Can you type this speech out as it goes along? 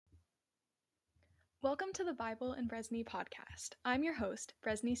Welcome to the Bible and Brezny podcast. I'm your host,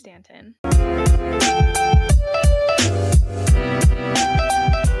 Brezny Stanton.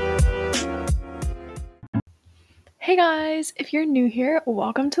 Hey guys, if you're new here,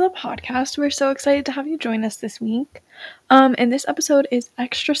 welcome to the podcast. We're so excited to have you join us this week. And this episode is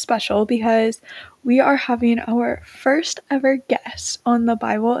extra special because we are having our first ever guest on the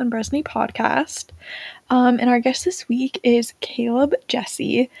Bible and Brezny podcast. And our guest this week is Caleb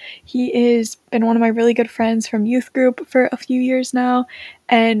Jessee. He is been one of my really good friends from youth group for a few years now,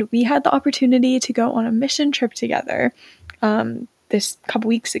 and we had the opportunity to go on a mission trip together this couple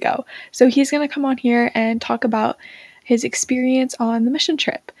weeks ago. So he's going to come on here and talk about his experience on the mission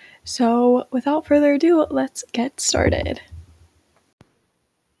trip. So without further ado, let's get started.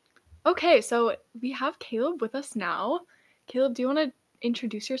 Okay, so we have Caleb with us now. Caleb, do you want to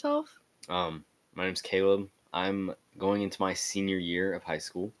introduce yourself? My name's Caleb. I'm going into my senior year of high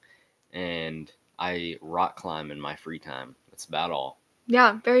school, and I rock climb in my free time. That's about all.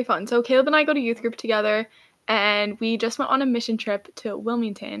 Yeah, very fun. So Caleb and I go to youth group together, and we just went on a mission trip to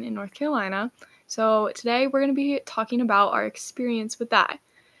Wilmington in North Carolina. So today we're going to be talking about our experience with that.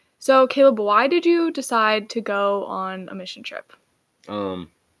 So Caleb, why did you decide to go on a mission trip? Well,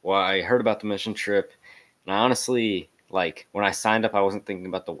 I heard about the mission trip, and I honestly, when I signed up, I wasn't thinking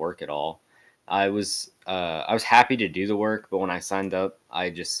about the work at all. I was happy to do the work, but when I signed up, I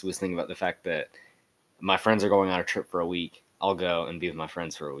just was thinking about the fact that my friends are going on a trip for a week. I'll go and be with my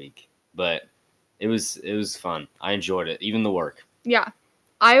friends for a week. But it was fun. I enjoyed it, even the work. Yeah.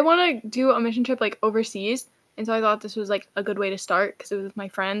 I want to do a mission trip overseas, and so I thought this was a good way to start because it was with my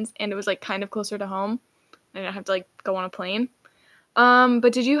friends and it was kind of closer to home. I didn't have to go on a plane.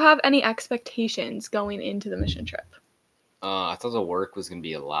 But did you have any expectations going into the mission trip? I thought the work was going to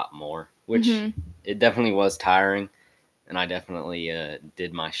be a lot more, which it definitely was tiring, and I definitely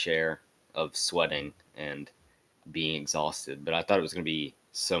did my share of sweating and being exhausted, but I thought it was going to be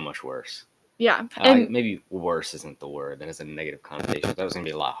so much worse. Yeah. And maybe worse isn't the word. That has a negative connotation. I thought it was going to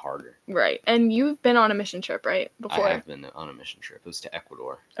be a lot harder. Right. And you've been on a mission trip, right? Before? I have been on a mission trip. It was to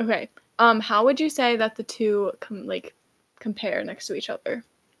Ecuador. Okay. How would you say that the two compare next to each other?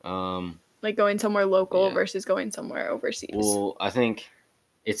 Going somewhere local versus going somewhere overseas. Well, I think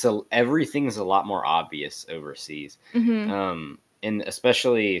everything's a lot more obvious overseas. And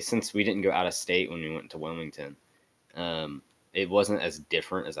especially since we didn't go out of state when we went to Wilmington, it wasn't as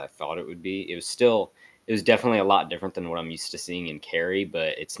different as I thought it would be. It was definitely a lot different than what I'm used to seeing in Cary,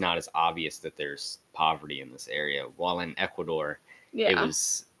 but it's not as obvious that there's poverty in this area. While in Ecuador, it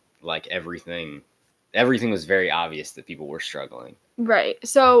was everything was very obvious that people were struggling. Right.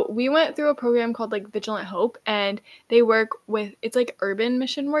 So we went through a program called Vigilant Hope, and they work with, it's urban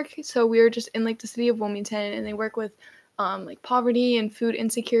mission work. So we were just in the city of Wilmington, and they work with poverty and food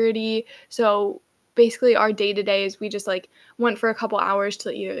insecurity. So basically our day-to-day is we just went for a couple hours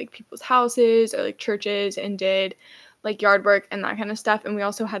to either people's houses or churches and did yard work and that kind of stuff. And we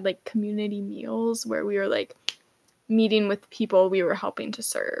also had community meals where we were meeting with people we were helping to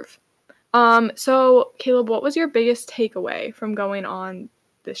serve. So Caleb, what was your biggest takeaway from going on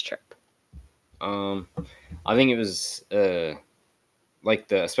this trip? I think it was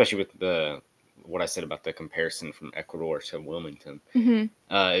especially with what I said about the comparison from Ecuador to Wilmington. It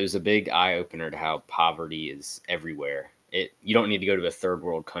was a big eye-opener to how poverty is everywhere. You don't need to go to a third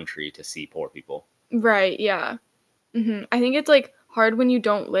world country to see poor people. Right, yeah. I think it's hard when you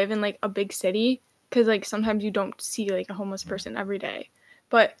don't live in a big city because sometimes you don't see a homeless person every day.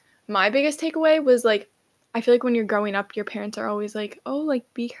 But my biggest takeaway was I feel when you're growing up, your parents are always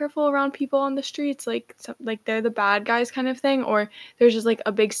be careful around people on the streets, they're the bad guys kind of thing, or there's just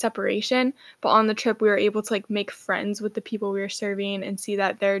a big separation. But on the trip, we were able to make friends with the people we were serving and see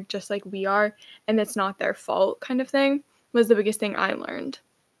that they're just like we are, and it's not their fault kind of thing, was the biggest thing I learned.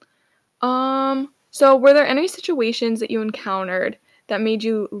 So were there any situations that you encountered that made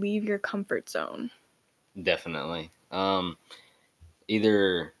you leave your comfort zone? Definitely.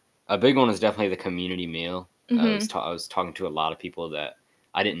 Either a big one is definitely the community meal. I was talking to a lot of people that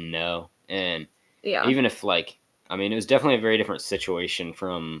I didn't know, and even if it was definitely a very different situation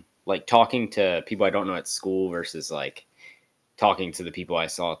from talking to people I don't know at school versus talking to the people I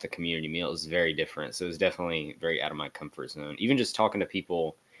saw at the community meal. It was very different. So it was definitely very out of my comfort zone. Even just talking to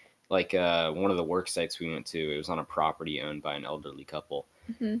people one of the work sites we went to, it was on a property owned by an elderly couple.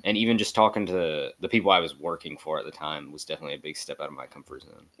 And even just talking to the people I was working for at the time was definitely a big step out of my comfort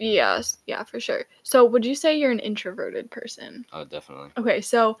zone. Yes, yeah, for sure. So would you say you're an introverted person? Oh, definitely. Okay,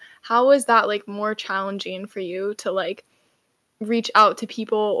 so how was that more challenging for you to reach out to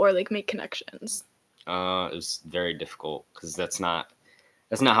people or make connections? It was very difficult because that's not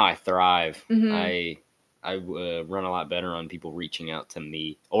that's not how I thrive. I run a lot better on people reaching out to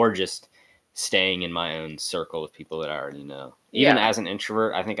me or just staying in my own circle of people that I already know. Even as an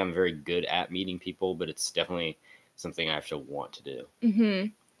introvert, I think I'm very good at meeting people, but it's definitely something I have to want to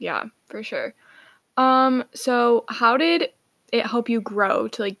do. Yeah, for sure. So how did it help you grow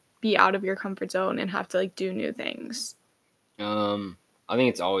to like be out of your comfort zone and have to like do new things? I think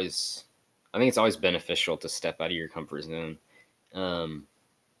it's always beneficial to step out of your comfort zone.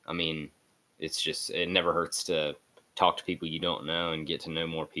 I mean, it never hurts to talk to people you don't know and get to know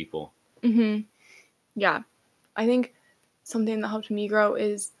more people. Yeah. I think something that helped me grow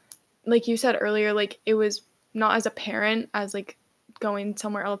is, like you said earlier, like it was not as apparent as like going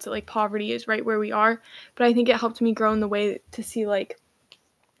somewhere else that like poverty is right where we are, but I think it helped me grow in the way to see like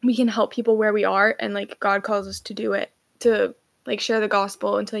we can help people where we are, and like God calls us to do it, to like share the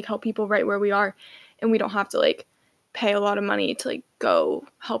gospel and to like help people right where we are, and we don't have to like pay a lot of money to like go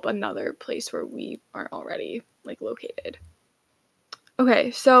help another place where we aren't already like located.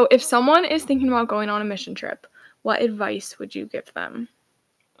 Okay, so if someone is thinking about going on a mission trip, what advice would you give them?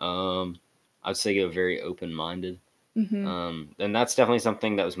 I'd say go very open-minded. And that's definitely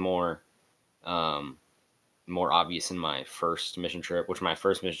something that was more obvious in my first mission trip, which my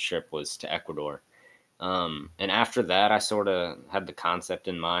first mission trip was to Ecuador. And after that, I sort of had the concept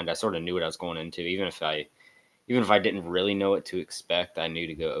in mind. I sort of knew what I was going into, even if I didn't really know what to expect. I knew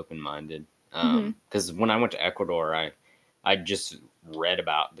to go open-minded. Because when I went to Ecuador, I just read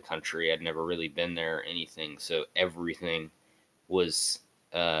about the country. I'd never really been there or anything, so everything was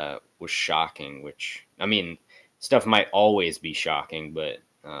shocking. Which, I mean, stuff might always be shocking, but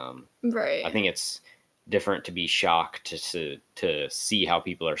right. I think it's different to be shocked to see how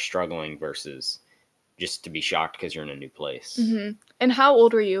people are struggling versus just to be shocked because you're in a new place. And how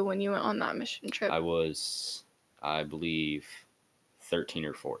old were you when you went on that mission trip? I was, I believe, 13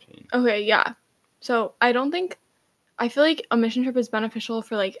 or 14. Okay, yeah. So I feel like a mission trip is beneficial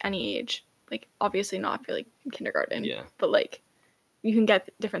for like any age. Like obviously not for like kindergarten. Yeah. But like you can get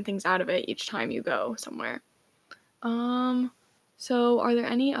different things out of it each time you go somewhere. So are there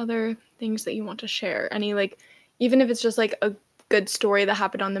any other things that you want to share? Any like, even if it's just like a good story that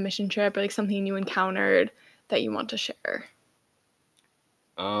happened on the mission trip or like something you encountered that you want to share?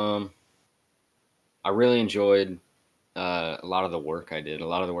 I really enjoyed a lot of the work I did. A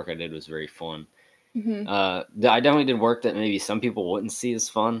lot of the work I did was very fun. I definitely did work that maybe some people wouldn't see as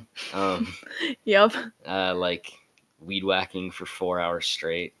fun. Yep. Like weed whacking for 4 hours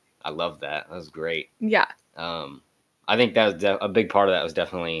straight. I love that. That was great. Yeah. I think that was a big part of that was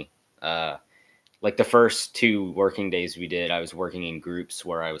definitely like the first 2 working days we did. I was working in groups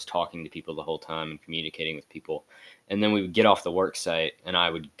where I was talking to people the whole time and communicating with people. And then we would get off the work site and I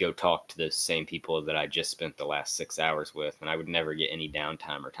would go talk to the same people that I just spent the last 6 hours with, and I would never get any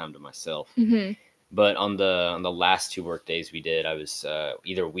downtime or time to myself. But on the last 2 work days we did, I was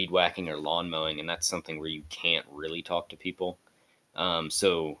either weed whacking or lawn mowing, and that's something where you can't really talk to people.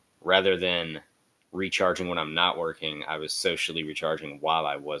 So rather than recharging when I'm not working, I was socially recharging while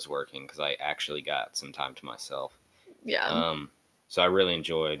I was working because I actually got some time to myself. Yeah. So I really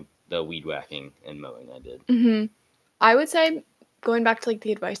enjoyed the weed whacking and mowing I did. I would say, going back to like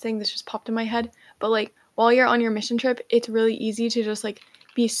the advice thing, this just popped in my head, but like while you're on your mission trip, it's really easy to just like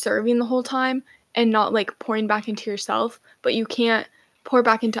be serving the whole time and not like pouring back into yourself, but you can't pour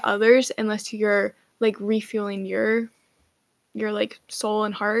back into others unless you're like refueling your like soul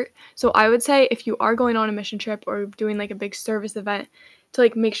and heart. So I would say if you are going on a mission trip or doing like a big service event, to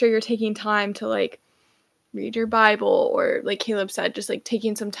like make sure you're taking time to like read your Bible, or like Caleb said, just like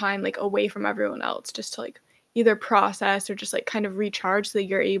taking some time like away from everyone else, just to like either process or just like kind of recharge so that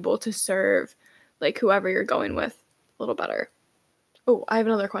you're able to serve like whoever you're going with a little better. Oh, I have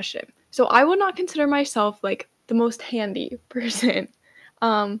another question. So I would not consider myself like the most handy person.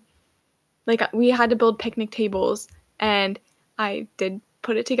 Like we had to build picnic tables and I did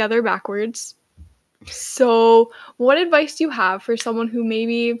put it together backwards. So what advice do you have for someone who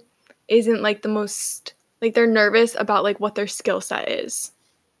maybe isn't like the most, like they're nervous about like what their skill set is?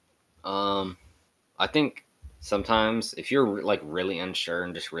 I think sometimes if you're like really unsure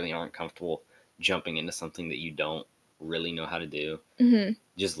and just really aren't comfortable jumping into something that you don't really know how to do,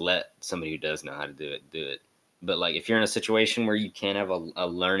 just let somebody who does know how to do it. But like if you're in a situation where you can have a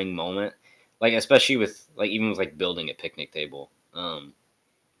learning moment, like especially with like even with like building a picnic table,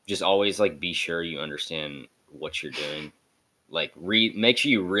 just always like be sure you understand what you're doing. Like make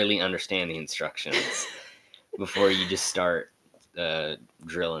sure you really understand the instructions before you just start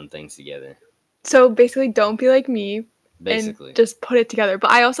drilling things together. So basically don't be like me. Basically. And just put it together.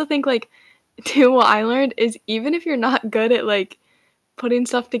 But I also think like too, what I learned is even if you're not good at like putting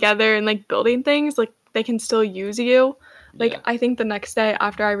stuff together and, like, building things, like, they can still use you. Like, I think the next day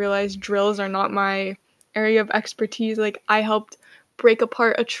after I realized drills are not my area of expertise, like, I helped break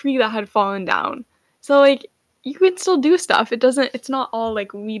apart a tree that had fallen down. So, like, you can still do stuff. It's not all,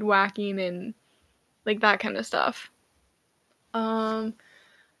 like, weed whacking and, like, that kind of stuff.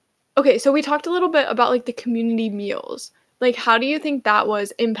 Okay, so we talked a little bit about, like, the community meals. Like, how do you think that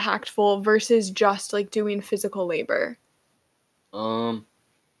was impactful versus just, like, doing physical labor?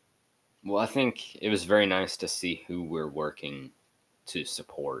 Well, I think it was very nice to see who we're working to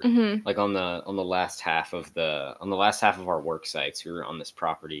support. Mhm. Like on the last half of our work sites, we were on this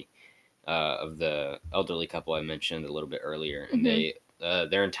property of the elderly couple I mentioned a little bit earlier, and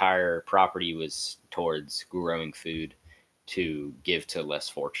their entire property was towards growing food to give to less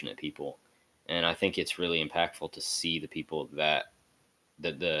fortunate people. And I think it's really impactful to see the people that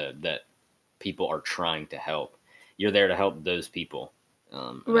people are trying to help. You're there to help those people.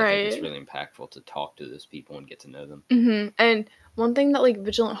 And I think it's really impactful to talk to those people and get to know them. And one thing that, like,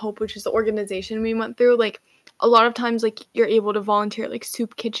 Vigilant Hope, which is the organization we went through, like, a lot of times, like, you're able to volunteer at, like,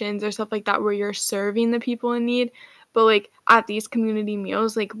 soup kitchens or stuff like that where you're serving the people in need. But, like, at these community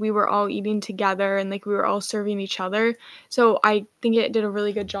meals, like, we were all eating together and, like, we were all serving each other. So I think it did a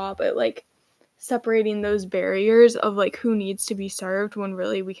really good job at, like, separating those barriers of, like, who needs to be served when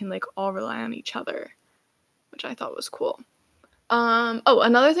really we can, like, all rely on each other, which I thought was cool.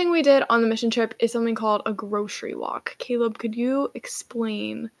 Another thing we did on the mission trip is something called a grocery walk. Caleb, could you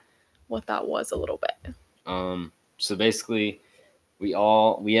explain what that was a little bit? So basically, we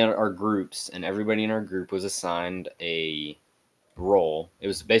had our groups, and everybody in our group was assigned a role. It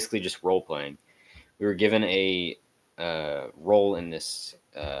was basically just role playing. We were given a role in this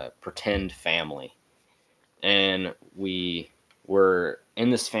pretend family, and we were in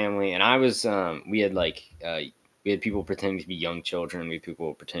this family. And I was we had people pretending to be young children. We had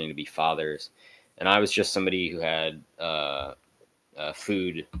people pretending to be fathers, and I was just somebody who had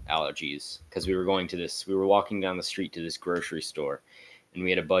food allergies because we were walking down the street to this grocery store, and we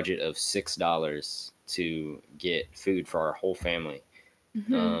had a budget of $6 to get food for our whole family.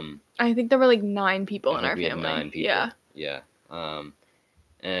 I think there were like 9 people in our family. We had 9 people. Yeah.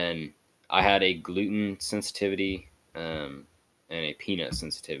 And I had a gluten sensitivity and a peanut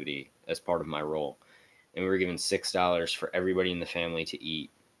sensitivity as part of my role, and we were given $6 for everybody in the family to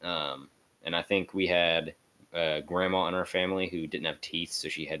eat. And I think we had grandma in our family who didn't have teeth, so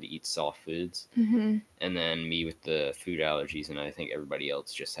she had to eat soft foods. And then me with the food allergies, and I think everybody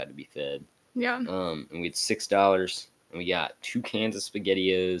else just had to be fed. Yeah. And we had $6, and we got 2 cans of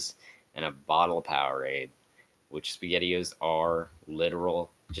SpaghettiOs and a bottle of Powerade, which SpaghettiOs are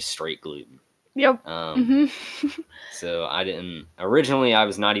literal, just straight gluten. Yep. So originally I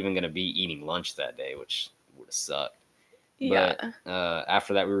was not even going to be eating lunch that day, which would have sucked. Yeah. But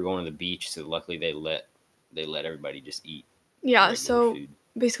after that we were going to the beach, so luckily they let everybody just eat. Yeah, so food.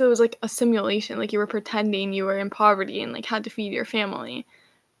 Basically it was like a simulation, like you were pretending you were in poverty and like had to feed your family.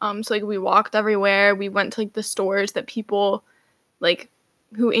 So like we walked everywhere, we went to like the stores that people like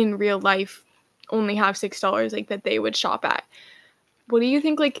who in real life only have $6 like that they would shop at. What do you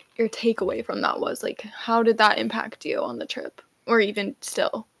think like your takeaway from that was? Like how did that impact you on the trip or even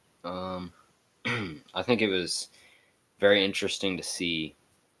still? I think it was very interesting to see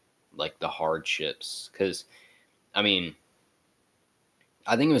like the hardships, cuz I mean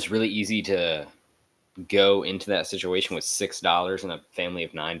I think it was really easy to go into that situation with $6 and a family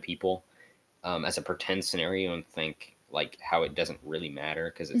of 9 people as a pretend scenario and think like how it doesn't really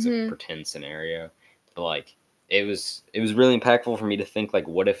matter because it's a pretend scenario. But like it was really impactful for me to think like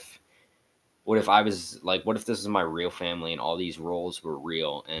what if this is my real family and all these roles were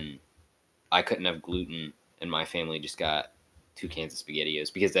real and I couldn't have gluten and my family just got 2 cans of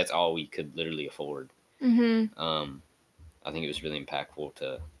SpaghettiOs because that's all we could literally afford. I think it was really impactful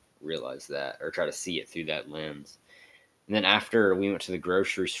to realize that or try to see it through that lens. And then after we went to the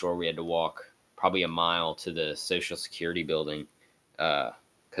grocery store, we had to walk probably a mile to the Social Security building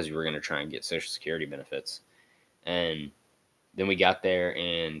because we were going to try and get Social Security benefits. And then we got there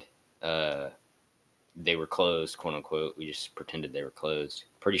and they were closed, quote unquote. We just pretended they were closed.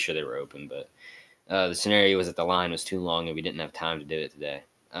 Pretty sure they were open, but the scenario was that the line was too long and we didn't have time to do it today.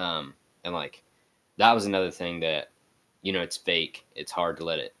 And like that was another thing that, you know, it's fake. It's hard to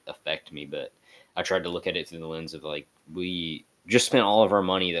let it affect me, but I tried to look at it through the lens of like we just spent all of our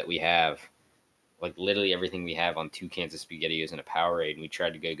money that we have, like literally everything we have, on 2 cans of SpaghettiOs and a Powerade, and we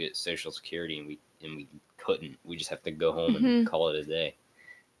tried to go get Social Security and we couldn't. We just have to go home and call it a day.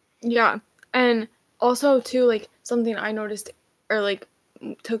 Yeah, and also too, like something I noticed or like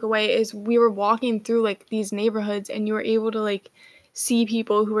took away is we were walking through like these neighborhoods and you were able to like see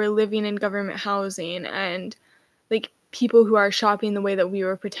people who are living in government housing and like people who are shopping the way that we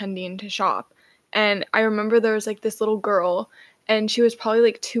were pretending to shop. And I remember there was like this little girl, and she was probably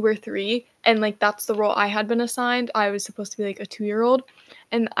like 2 or 3, and like that's the role I had been assigned. I was supposed to be like a 2-year-old.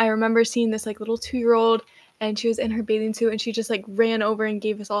 And I remember seeing this like little 2-year-old, and she was in her bathing suit, and she just like ran over and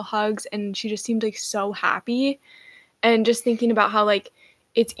gave us all hugs, and she just seemed like so happy. And just thinking about how like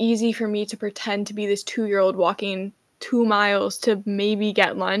it's easy for me to pretend to be this 2-year-old walking 2 miles to maybe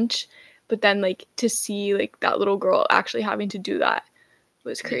get lunch, but then like to see like that little girl actually having to do that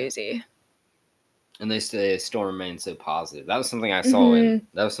was crazy. Yeah. And they say still remain so positive. That was something I saw in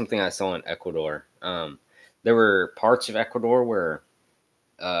Ecuador. There were parts of Ecuador where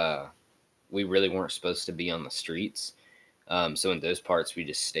we really weren't supposed to be on the streets. So in those parts, we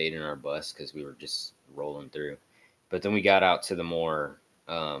just stayed in our bus because we were just rolling through. But then we got out to the more,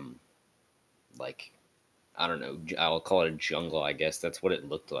 like, I don't know, I'll call it a jungle, I guess. That's what it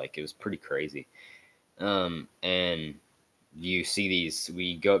looked like. It was pretty crazy. And you see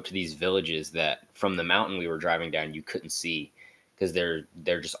we go up to these villages that from the mountain we were driving down, you couldn't see because they're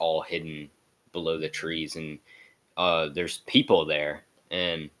just all hidden below the trees. And there's people there.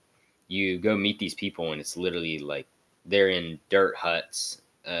 And you go meet these people, and it's literally like they're in dirt huts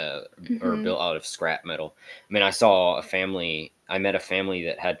or built out of scrap metal. I mean, I met a family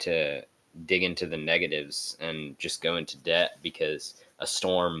that had to dig into the negatives and just go into debt because a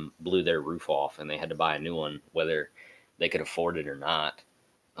storm blew their roof off and they had to buy a new one, whether they could afford it or not.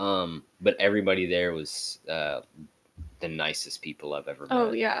 But everybody there was the nicest people I've ever met.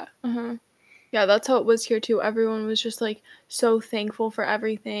 Oh, yeah. Yeah, that's how it was here too. Everyone was just like so thankful for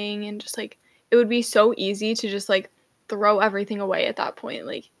everything, and just like it would be so easy to just like throw everything away at that point.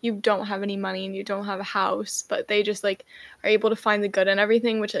 Like you don't have any money and you don't have a house, but they just like are able to find the good in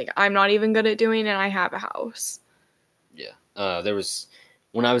everything, which like I'm not even good at doing, and I have a house. Yeah. There was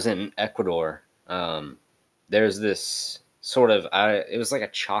when I was in Ecuador, there's this sort of it was like a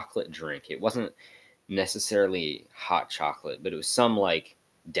chocolate drink. It wasn't necessarily hot chocolate, but it was some like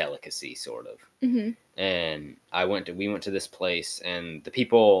delicacy sort of. And we went to this place, and the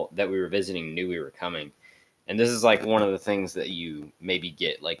people that we were visiting knew we were coming. And this is like one of the things that you maybe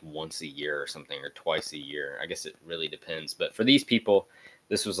get like once a year or something, or twice a year. I guess it really depends. But for these people,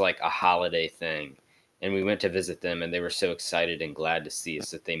 this was like a holiday thing. And we went to visit them, and they were so excited and glad to see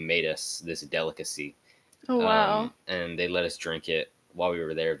us that they made us this delicacy. Oh, wow. And they let us drink it while we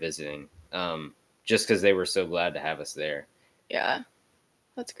were there visiting, just because they were so glad to have us there. Yeah,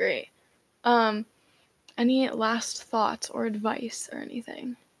 that's great. Any last thoughts or advice or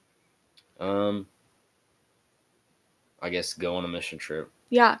anything? I guess go on a mission trip.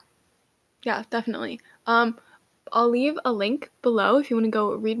 Yeah, definitely. I'll leave a link below if you want to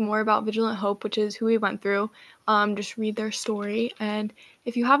go read more about Vigilant Hope, which is who we went through. Just read their story. And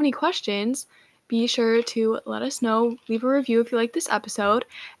if you have any questions, be sure to let us know. Leave a review if you like this episode.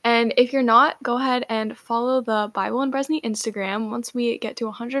 And if you're not, go ahead and follow the Bible and Brezny Instagram. Once we get to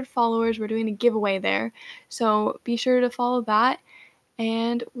 100 followers, we're doing a giveaway there. So be sure to follow that.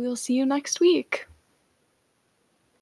 And we'll see you next week.